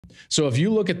So if you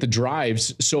look at the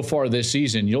drives so far this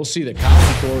season, you'll see that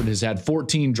Kyle McCord has had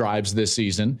 14 drives this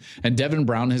season and Devin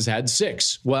Brown has had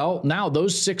 6. Well, now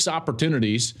those 6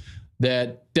 opportunities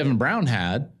that Devin Brown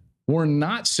had were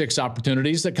not 6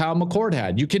 opportunities that Kyle McCord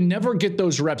had. You can never get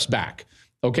those reps back.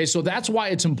 Okay, so that's why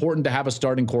it's important to have a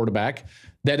starting quarterback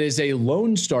that is a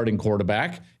lone starting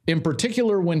quarterback, in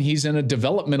particular when he's in a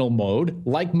developmental mode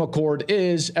like McCord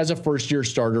is as a first-year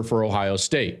starter for Ohio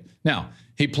State. Now,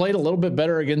 he played a little bit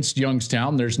better against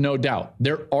Youngstown, there's no doubt.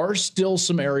 There are still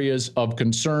some areas of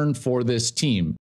concern for this team.